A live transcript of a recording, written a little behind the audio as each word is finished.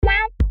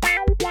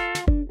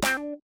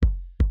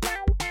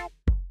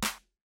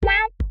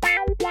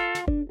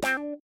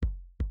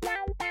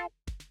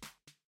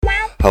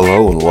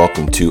Hello and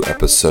welcome to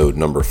episode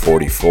number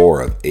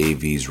 44 of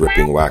AV's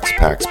Ripping Wax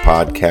Packs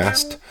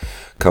podcast,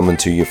 coming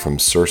to you from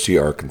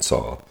Searcy,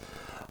 Arkansas.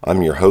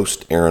 I'm your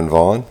host, Aaron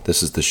Vaughn.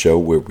 This is the show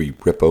where we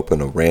rip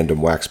open a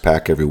random wax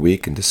pack every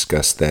week and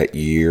discuss that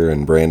year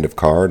and brand of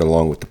card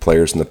along with the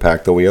players in the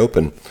pack that we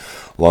open.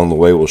 Along the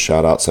way, we'll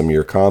shout out some of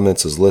your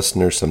comments as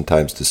listeners,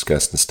 sometimes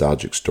discuss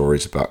nostalgic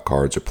stories about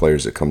cards or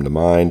players that come to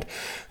mind,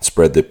 and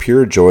spread the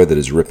pure joy that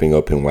is ripping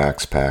open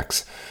wax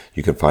packs.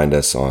 You can find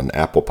us on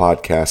Apple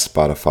Podcasts,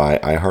 Spotify,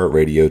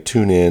 iHeartRadio,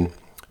 TuneIn,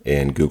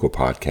 and Google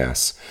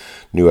Podcasts.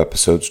 New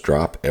episodes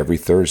drop every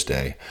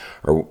Thursday.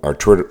 Our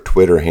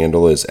Twitter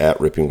handle is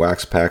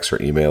 @RippingWaxPacks.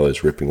 Our email is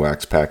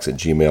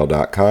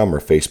rippingwaxpacks@gmail.com. Our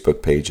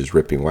Facebook page is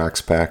Ripping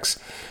Wax Packs.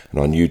 And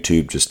on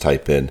YouTube, just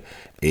type in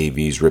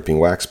AV's Ripping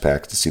Wax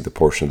Packs to see the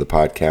portion of the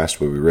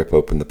podcast where we rip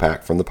open the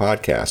pack from the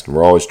podcast. And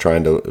we're always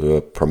trying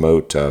to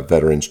promote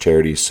veterans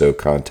charities, so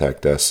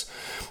contact us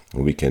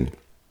and we can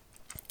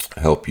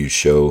help you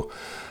show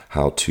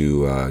how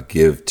to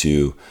give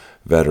to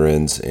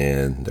veterans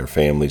and their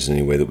families in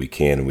any way that we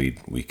can. And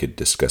we could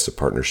discuss a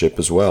partnership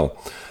as well.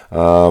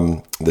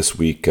 This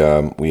week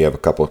we have a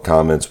couple of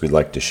comments we'd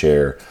like to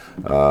share.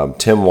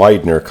 Tim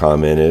Widener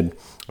commented.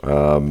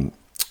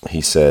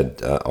 He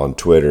said on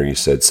Twitter, he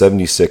said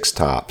 76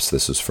 tops.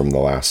 This is from the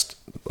last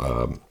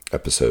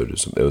episode.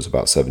 It was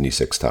about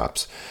 76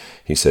 tops.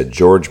 He said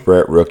George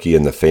Brett rookie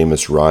and the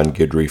famous Ron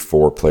Guidry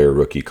 4-player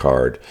rookie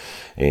card.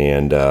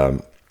 And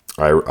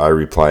I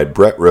replied,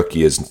 Brett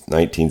rookie is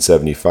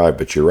 1975,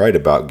 but you're right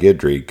about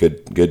Guidry.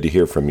 Good to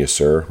hear from you,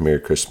 sir. Merry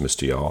Christmas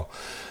to y'all.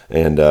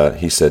 And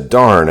he said,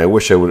 darn, I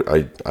wish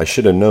I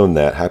should have known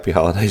that. Happy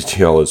holidays to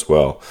y'all as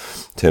well.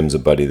 Tim's a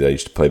buddy that I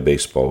used to play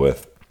baseball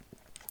with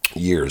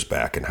years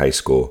back in high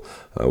school.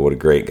 What a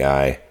great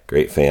guy,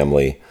 great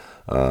family.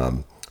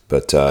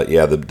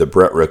 The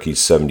Brett rookie's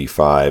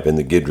 75 and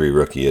the Guidry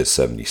rookie is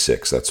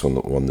 76. That's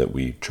one that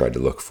we tried to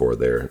look for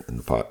there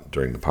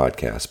during the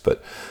podcast.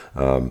 But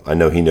I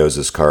know he knows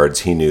his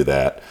cards. He knew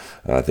that.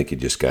 I think he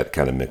just got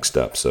kind of mixed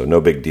up. So no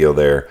big deal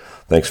there.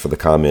 Thanks for the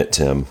comment,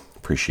 Tim.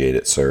 Appreciate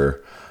it,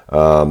 sir.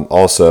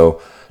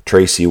 Also,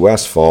 Tracy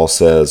Westfall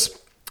says,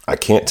 I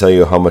can't tell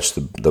you how much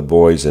the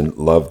boys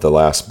love the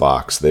last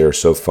box. They are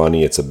so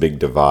funny. It's a big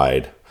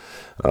divide.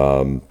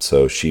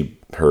 So she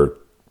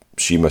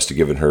must have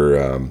given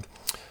her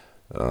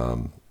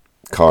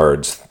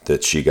cards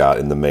that she got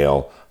in the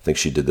mail. I think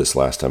she did this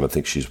last time. I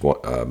think she's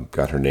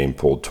got her name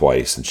pulled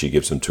twice, and she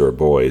gives them to her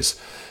boys.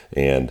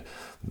 And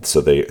so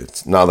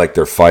it's not like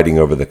they're fighting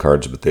over the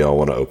cards, but they all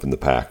want to open the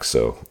pack.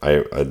 So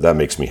that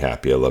makes me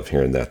happy. I love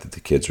hearing that the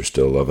kids are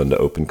still loving to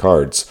open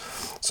cards.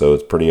 So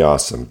it's pretty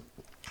awesome.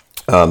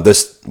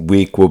 This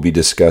week we'll be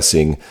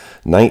discussing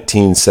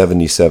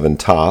 1977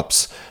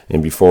 tops.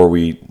 And before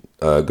we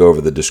go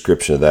over the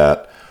description of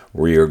that,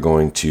 we are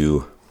going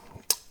to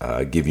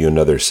give you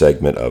another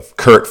segment of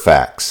Kurt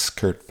Facts.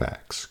 Kurt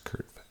Facts.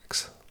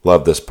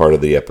 Love this part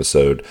of the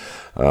episode.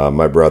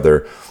 My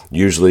brother,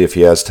 usually if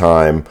he has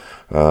time,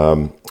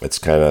 it's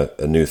kind of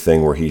a new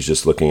thing where he's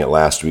just looking at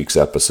last week's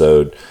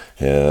episode.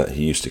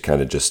 He used to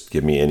kind of just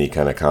give me any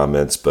kind of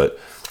comments, but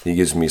he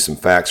gives me some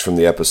facts from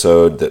the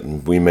episode that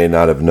we may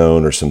not have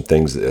known or some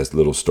things as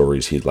little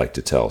stories he'd like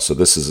to tell. So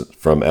this is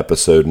from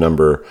episode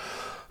number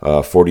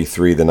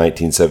 43, the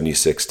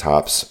 1976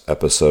 Tops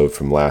episode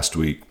from last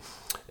week.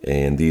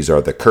 And these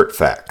are the Kurt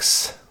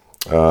Facts.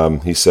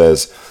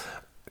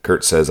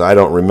 Kurt says, I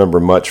don't remember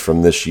much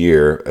from this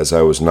year as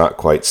I was not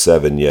quite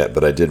 7 yet,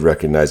 but I did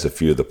recognize a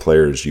few of the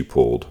players you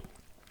pulled.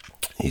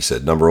 He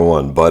said, number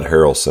 1, Bud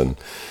Harrelson.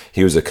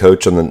 He was a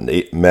coach on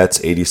the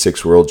Mets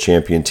 86 World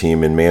Champion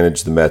team and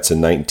managed the Mets in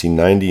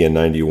 1990 and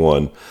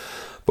 91.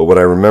 But what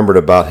I remembered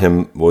about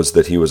him was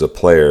that he was a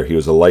player. He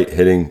was a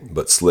light-hitting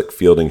but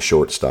slick-fielding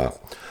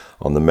shortstop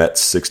on the Mets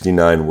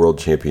 69 World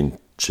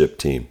Championship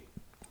team,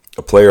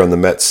 a player on the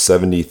Mets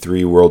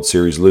 73 World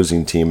Series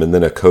losing team, and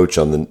then a coach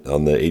on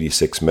the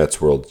 86 Mets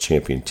World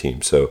Champion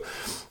team. So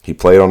he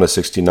played on a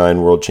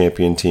 69 World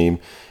Champion team.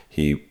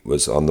 He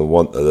was on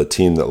the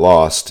team that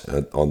lost,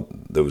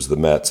 that was the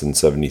Mets in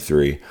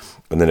 73,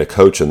 and then a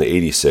coach on the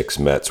 86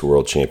 Mets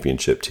World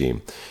Championship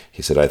team.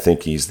 He said, I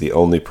think he's the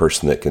only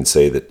person that can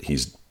say that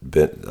he's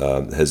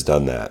has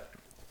done that.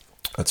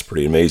 That's a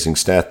pretty amazing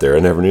stat there. I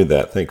never knew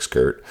that. Thanks,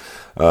 Kurt.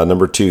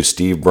 Number 2,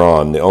 Steve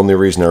Braun. The only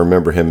reason I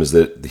remember him is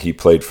that he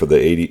played for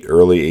the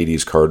early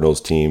 80s Cardinals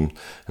team,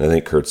 and I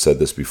think Kurt said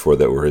this before,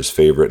 that were his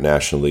favorite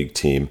National League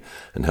team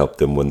and helped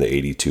them win the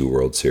 82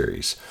 World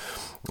Series.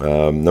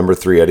 Number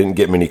 3, I didn't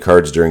get many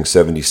cards during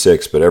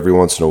 76, but every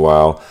once in a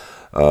while,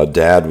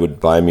 Dad would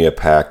buy me a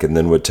pack and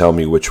then would tell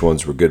me which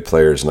ones were good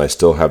players, and I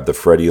still have the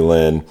Freddie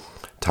Lynn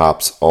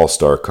Topps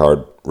All-Star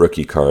card,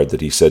 rookie card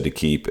that he said to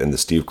keep, and the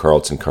Steve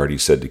Carlton card he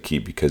said to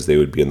keep because they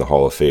would be in the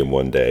Hall of Fame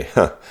one day.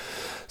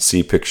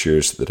 See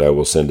pictures that I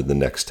will send in the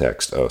next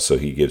text. Oh, so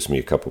he gives me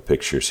a couple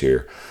pictures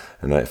here.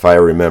 And if I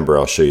remember,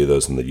 I'll show you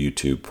those in the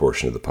YouTube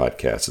portion of the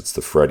podcast. It's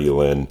the Freddie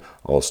Lynn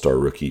All-Star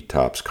Rookie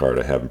Topps card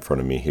I have in front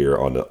of me here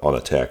on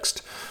a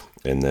text.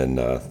 And then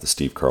the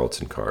Steve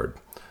Carlton card.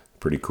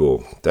 Pretty cool.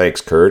 Thanks,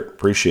 Kurt.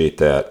 Appreciate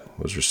that.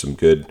 Those are some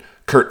good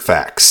Kurt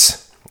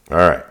facts. All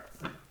right.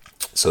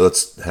 So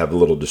let's have a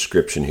little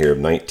description here of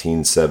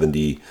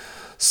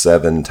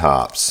 1977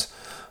 Topps.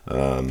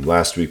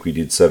 Last week we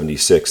did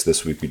 76.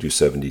 This week we do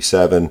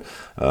 77.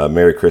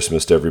 Merry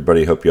Christmas to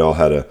everybody. Hope you all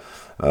had a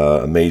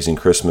amazing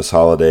Christmas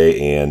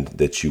holiday and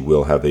that you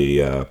will have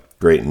a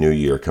great New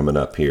Year coming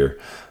up here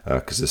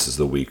because this is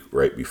the week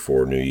right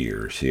before New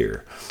Year's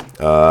here.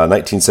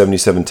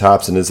 1977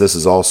 Topps, and this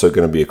is also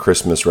going to be a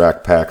Christmas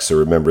rack pack. So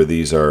remember,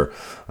 these are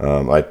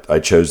I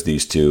chose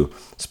these two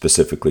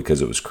specifically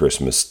because it was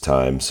Christmas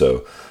time.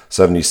 So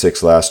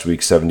 76 last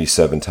week,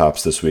 77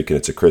 Topps this week, and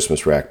it's a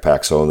Christmas rack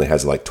pack, so it only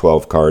has like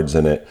 12 cards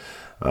in it,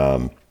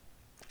 and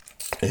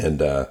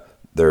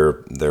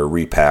they're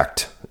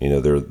repacked. You know,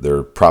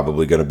 they're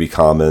probably going to be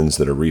commons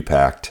that are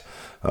repacked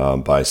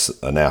by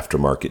an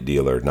aftermarket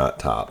dealer, not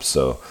Topps.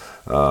 So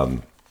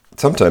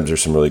sometimes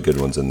there's some really good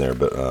ones in there,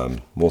 but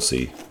we'll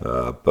see.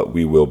 But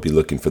we will be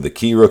looking for the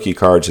key rookie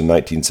cards in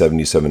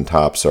 1977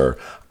 Topps are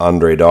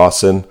Andre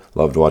Dawson,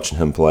 loved watching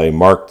him play,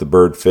 Mark the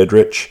Bird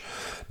Fidrych,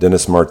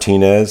 Dennis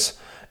Martinez,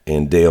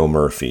 and Dale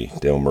Murphy.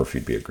 Dale Murphy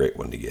would be a great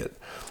one to get.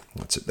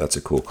 That's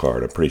a cool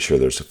card. I'm pretty sure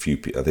there's a few.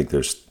 I think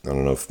there's. I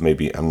don't know if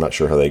maybe. I'm not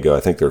sure how they go. I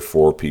think there are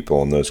 4 people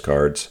on those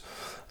cards.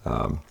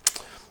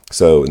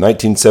 So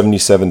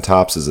 1977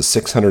 Topps is a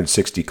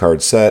 660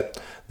 card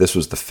set. This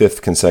was the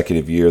 5th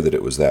consecutive year that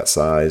it was that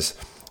size.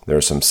 There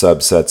are some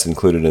subsets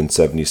included in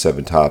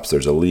 77 Topps.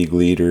 There's a League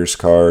Leaders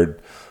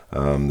card.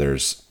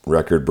 There's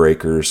Record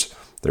Breakers.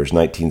 There's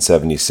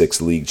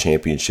 1976 League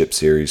Championship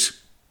Series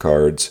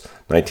cards,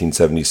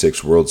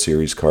 1976 World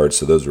Series cards.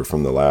 So those were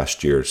from the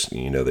last year's.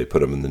 You know, they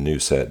put them in the new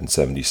set in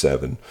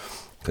 77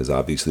 because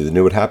obviously they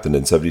knew what happened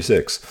in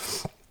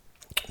 76.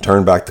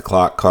 Turn Back the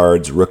Clock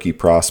cards, Rookie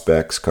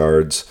Prospects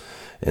cards,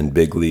 and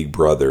Big League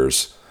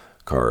Brothers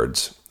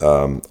cards.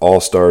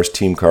 All-Stars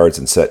team cards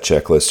and set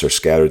checklists are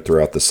scattered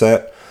throughout the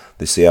set.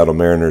 The Seattle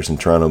Mariners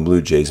and Toronto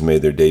Blue Jays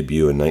made their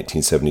debut in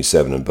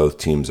 1977, and both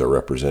teams are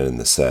represented in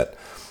the set.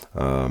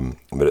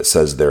 But it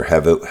says they're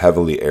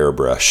heavily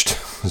airbrushed.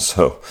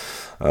 So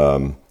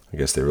I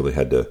guess they really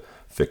had to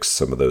fix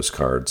some of those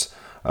cards.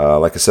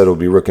 Like I said, we'll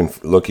be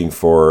looking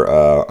for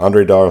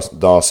Andre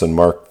Dawson,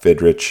 Mark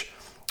Fidrych,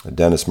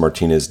 Dennis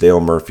Martinez, Dale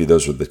Murphy.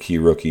 Those are the key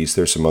rookies.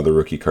 There's some other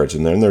rookie cards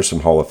in there, and there's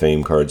some Hall of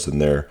Fame cards in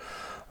there.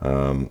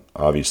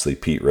 Obviously,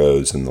 Pete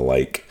Rose and the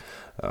like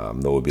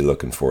that we'll be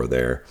looking for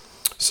there.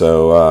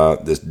 So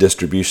the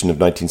distribution of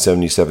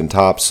 1977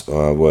 Topps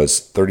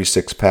was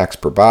 36 packs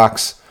per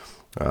box.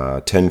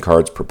 10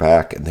 cards per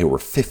pack, and they were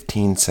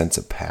 15 cents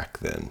a pack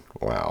then.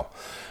 Wow.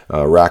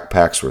 Rack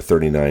packs were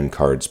 39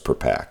 cards per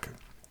pack.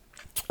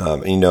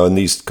 And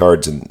these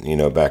cards,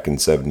 back in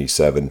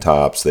 77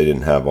 Topps, they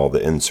didn't have all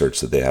the inserts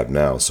that they have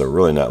now, so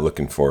really not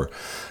looking for,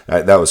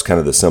 that was kind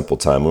of the simple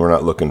time. We were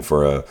not looking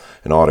for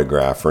an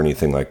autograph or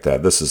anything like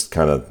that. This is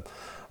kind of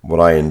what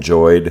I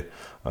enjoyed.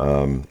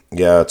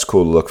 It's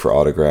cool to look for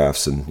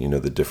autographs and,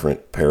 the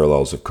different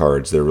parallels of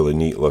cards. They're really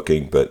neat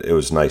looking, but it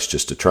was nice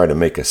just to try to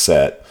make a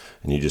set,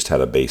 and you just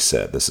had a base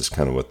set. This is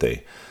kind of what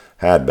they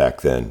had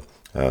back then.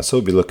 So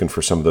we'll be looking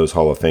for some of those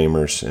Hall of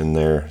Famers in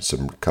there,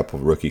 some couple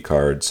of rookie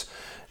cards,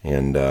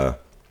 and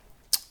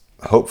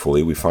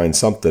hopefully we find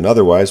something.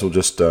 Otherwise, we'll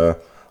just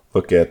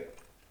look at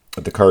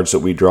the cards that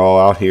we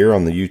draw out here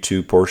on the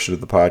YouTube portion of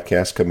the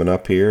podcast coming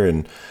up here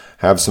and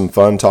have some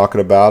fun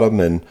talking about them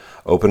and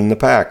opening the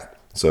pack.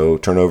 So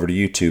turn over to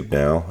YouTube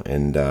now,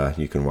 and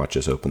you can watch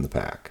us open the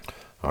pack.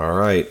 All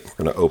right,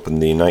 we're going to open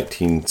the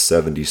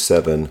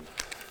 1977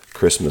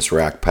 Christmas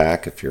rack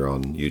pack. If you're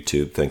on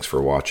YouTube, thanks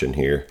for watching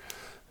here.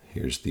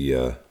 Here's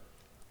the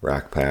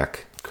rack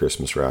pack,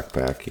 Christmas rack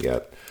pack. You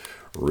got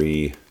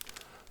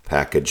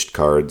repackaged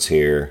cards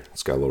here.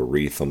 It's got a little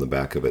wreath on the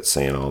back of it,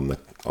 Santa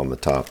on the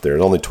top there.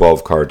 There's only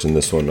 12 cards in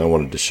this one. I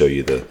wanted to show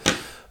you the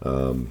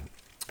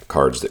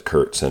cards that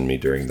Kurt sent me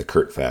during the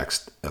Kurt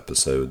Facts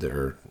episode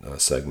there,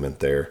 segment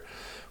there.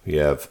 We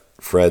have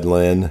Fred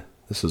Lynn.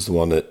 This is the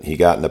one that he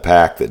got in a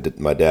pack that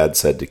my dad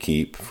said to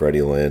keep.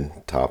 Freddie Lynn,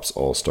 Topps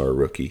All-Star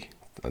Rookie.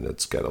 And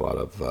it's got a lot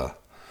of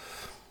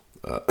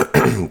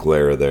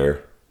glare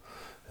there.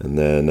 And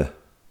then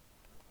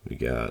we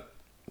got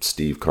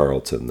Steve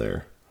Carlton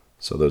there.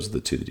 So those are the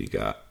two that he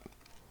got.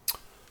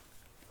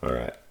 All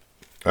right,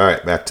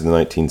 back to the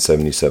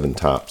 1977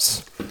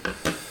 Topps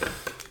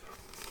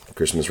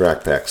Christmas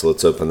rack pack. So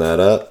let's open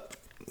that up.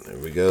 There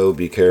we go.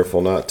 Be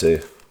careful not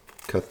to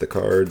cut the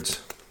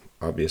cards,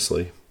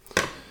 obviously.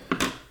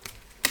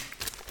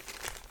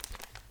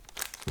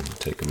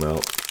 Take them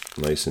out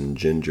nice and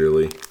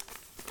gingerly.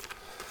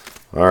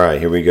 All right,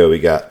 here we go. We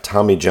got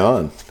Tommy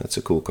John. That's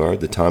a cool card.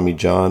 The Tommy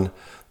John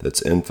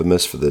that's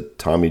infamous for the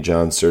Tommy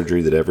John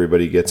surgery that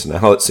everybody gets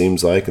now, it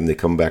seems like, and they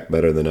come back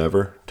better than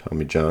ever.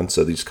 Tommy John.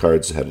 So these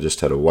cards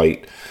just had a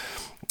white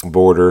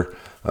border,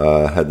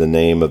 had the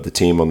name of the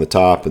team on the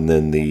top, and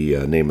then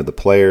the name of the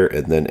player,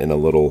 and then in a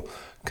little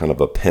kind of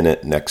a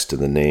pennant next to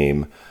the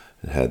name,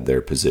 it had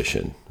their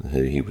position.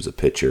 He was a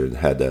pitcher and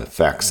had a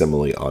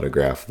facsimile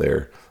autograph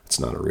there. It's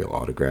not a real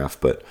autograph,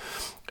 but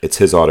it's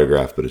his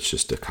autograph, but it's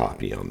just a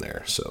copy on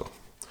there. So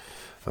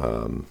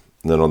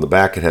then on the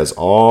back, it has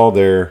all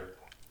their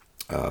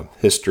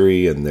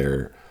history and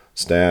their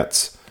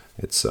stats.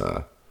 It's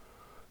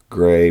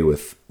gray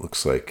with,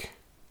 looks like,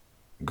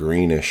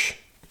 greenish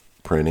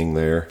printing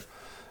there.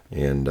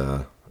 And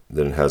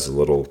then it has a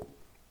little,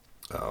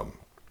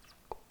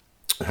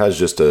 it has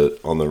just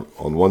on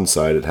one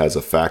side, it has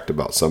a fact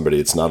about somebody.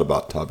 It's not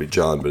about Tommy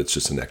John, but it's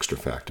just an extra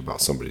fact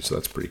about somebody. So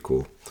that's pretty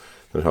cool.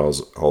 And it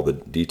has all the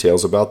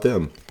details about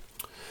them.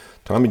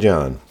 Tommy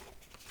John.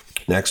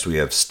 Next, we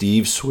have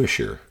Steve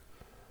Swisher.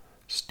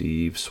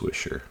 Steve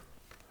Swisher.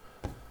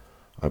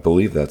 I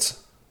believe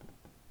that's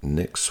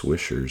Nick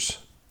Swisher's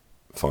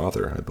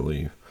father, I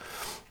believe.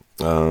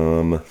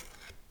 I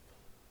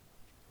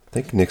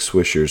think Nick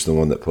Swisher's the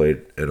one that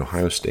played at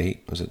Ohio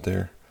State. Was it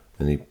there?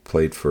 And he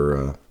played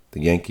for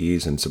the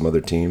Yankees and some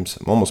other teams.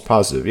 I'm almost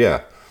positive,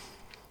 yeah.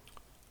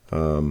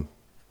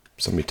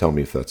 Somebody tell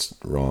me if that's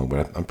wrong,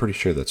 but I'm pretty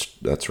sure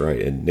that's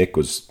right. And Nick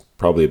was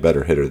probably a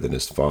better hitter than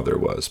his father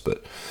was,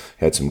 but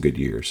had some good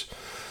years.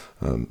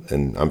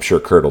 And I'm sure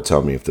Kurt will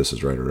tell me if this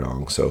is right or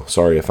wrong. So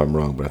sorry if I'm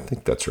wrong, but I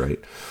think that's right.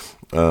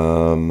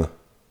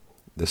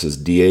 This is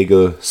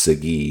Diego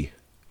Segui.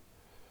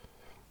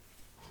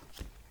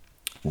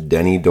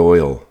 Denny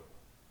Doyle.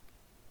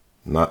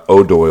 Not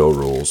O'Doyle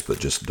rules, but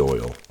just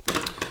Doyle.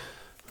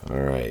 All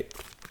right.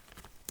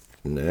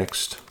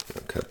 Next,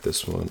 I'll cut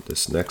this one.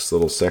 This next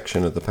little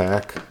section of the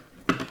pack.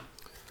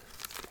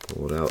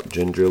 Pull it out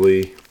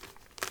gingerly.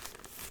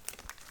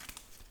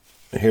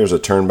 Here's a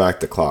turn back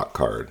the clock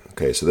card.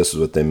 Okay, so this is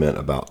what they meant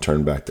about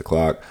turn back the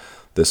clock.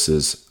 This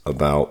is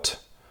about,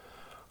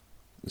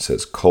 it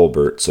says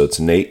Colbert, so it's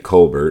Nate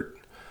Colbert.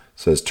 It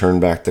says turn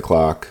back the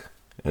clock,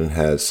 and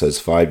it says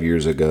 5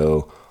 years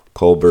ago,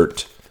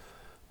 Colbert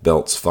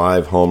belts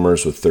 5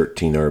 homers with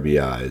 13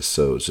 RBIs.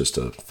 So it's just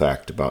a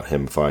fact about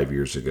him 5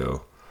 years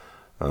ago.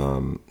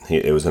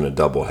 It was in a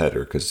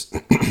doubleheader because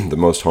the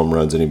most home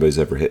runs anybody's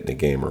ever hit in a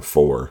game are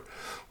 4,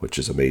 which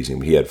is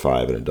amazing. He had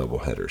 5 in a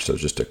doubleheader. So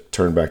just to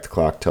turn back the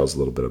clock tells a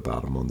little bit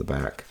about him on the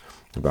back,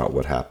 about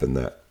what happened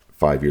that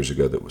 5 years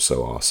ago that was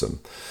so awesome.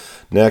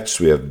 Next,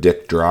 we have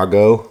Dick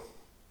Drago.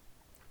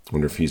 I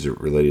wonder if he's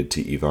related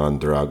to Ivan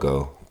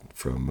Drago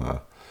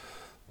from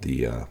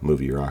the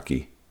movie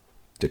Rocky.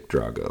 Dick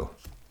Drago.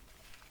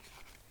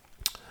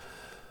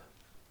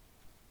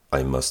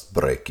 I must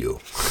break you.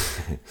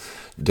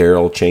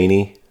 Daryl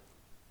Cheney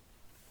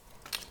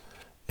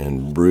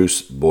and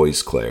Bruce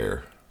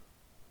Boisclair.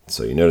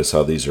 So you notice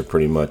how these are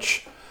pretty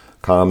much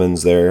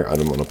commons there. I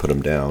don't want to put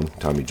them down.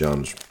 Tommy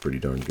John was a pretty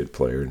darn good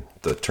player.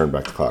 The turn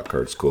back the clock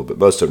card's cool, but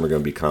most of them are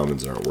going to be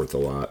commons and aren't worth a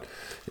lot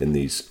in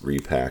these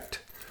repacked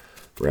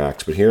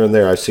racks. But here and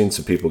there, I've seen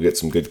some people get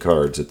some good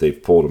cards that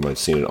they've pulled them. I've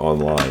seen it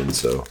online,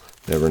 so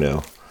never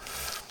know.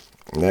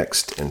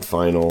 Next and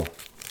final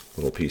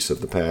little piece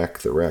of the pack,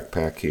 the rack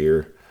pack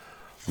here.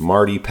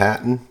 Marty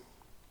Patton.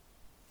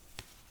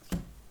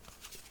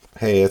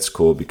 Hey, that's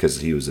cool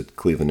because he was a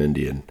Cleveland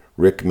Indian.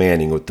 Rick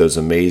Manning with those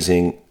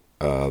amazing,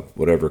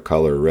 whatever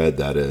color red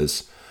that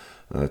is.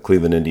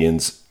 Cleveland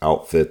Indians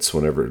outfits,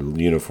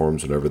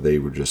 uniforms, whenever they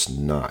were just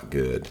not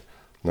good.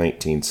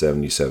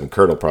 1977.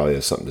 Kurt will probably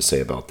have something to say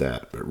about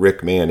that. But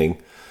Rick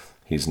Manning,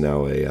 he's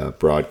now a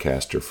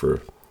broadcaster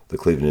for the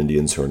Cleveland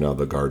Indians, who are now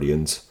the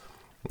Guardians.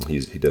 He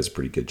does a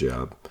pretty good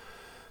job.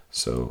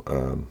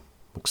 So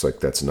looks like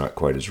that's not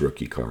quite his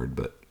rookie card,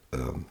 but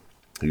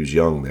he was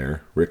young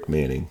there. Rick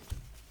Manning.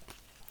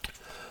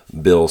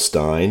 Bill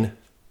Stein.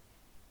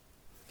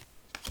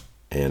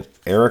 And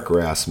Eric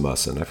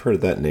Rasmussen. I've heard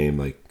of that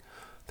name. I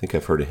think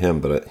I've heard of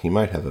him, but he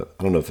might have I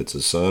don't know if it's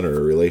a son or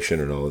a relation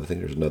or all. I think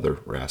there's another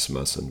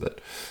Rasmussen,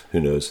 but who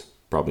knows?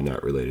 Probably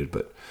not related,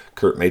 but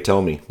Kurt may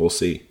tell me. We'll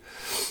see.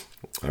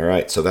 All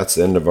right, so that's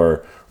the end of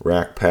our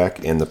rack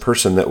pack. And the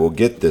person that will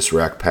get this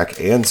rack pack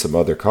and some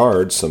other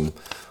cards, some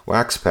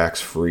wax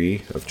packs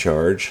free of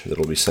charge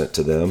that'll be sent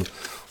to them,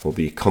 will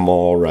be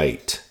Kamal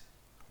Wright.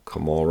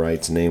 Kamal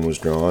Wright's name was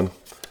drawn.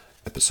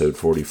 Episode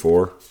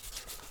 44.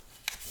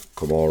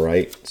 Kamal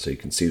Wright. So you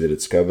can see that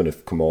it's coming.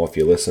 If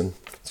you listen,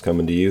 it's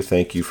coming to you.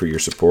 Thank you for your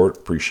support.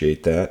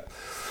 Appreciate that.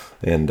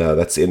 And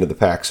that's the end of the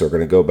pack. So we're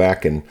going to go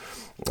back and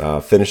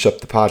finish up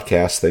the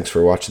podcast. Thanks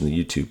for watching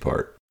the YouTube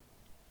part.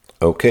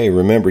 Okay,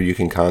 remember you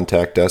can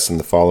contact us in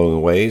the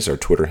following ways. Our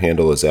Twitter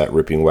handle is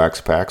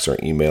 @RippingWaxPacks. Our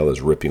email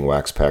is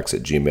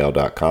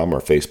rippingwaxpacks@gmail.com.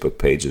 Our Facebook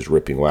page is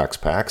Ripping Wax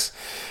Packs.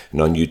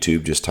 And on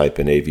YouTube, just type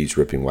in AV's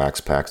Ripping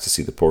Wax Packs to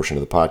see the portion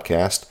of the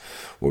podcast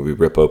where we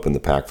rip open the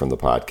pack from the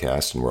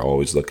podcast. And we're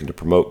always looking to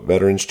promote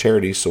veterans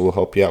charities, so we'll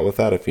help you out with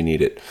that if you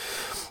need it.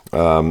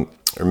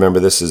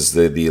 Remember, this is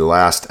the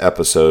last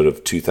episode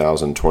of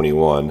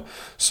 2021.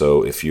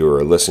 So if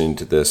you're listening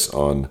to this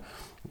on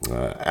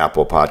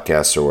Apple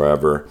Podcasts or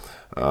wherever,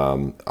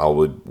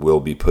 we'll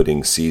be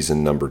putting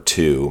season number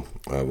 2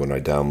 when I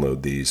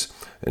download these,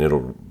 and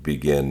it'll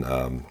begin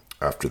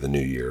after the new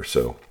year.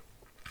 So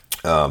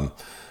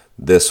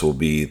this will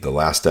be the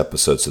last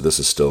episode. So this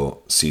is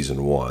still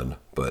season 1,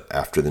 but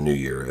after the new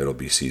year, it'll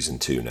be season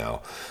 2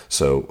 now.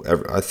 So I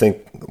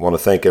want to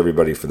thank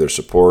everybody for their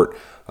support,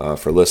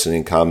 for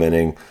listening,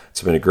 commenting.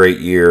 It's been a great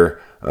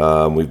year.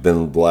 We've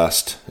been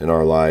blessed in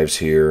our lives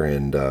here,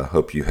 and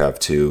hope you have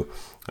too.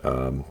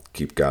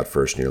 Keep God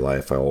first in your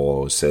life. I will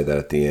always say that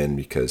at the end,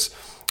 because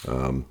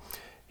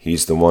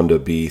He's the one to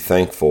be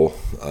thankful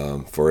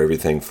for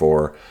everything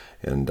for,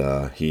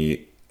 and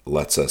He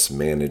lets us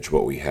manage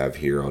what we have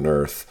here on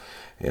earth,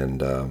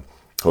 and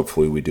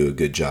hopefully we do a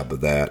good job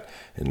of that,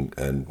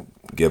 and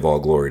give all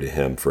glory to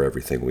Him for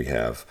everything we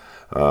have.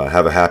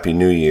 Have a happy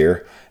new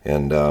year,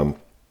 and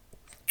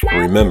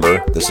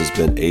remember, this has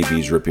been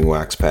AV's Ripping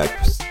Wax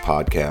Packs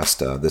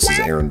podcast. This is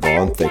Aaron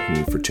Vaughn. Thanking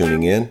you for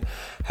tuning in.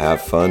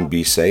 Have fun,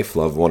 be safe,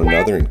 love one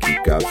another, and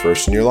keep God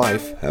first in your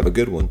life. Have a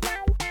good one.